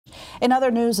In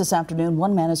other news this afternoon,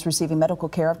 one man is receiving medical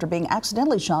care after being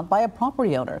accidentally shot by a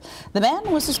property owner. The man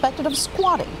was suspected of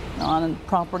squatting on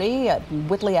property at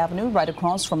Whitley Avenue, right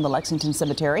across from the Lexington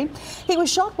Cemetery. He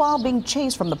was shot while being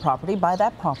chased from the property by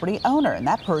that property owner, and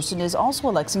that person is also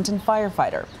a Lexington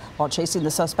firefighter. While chasing the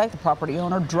suspect, the property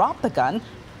owner dropped the gun,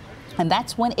 and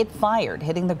that's when it fired,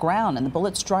 hitting the ground, and the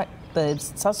bullet struck the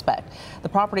suspect. The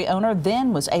property owner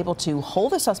then was able to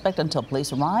hold the suspect until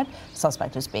police arrived. The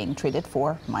suspect is being treated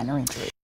for minor injuries.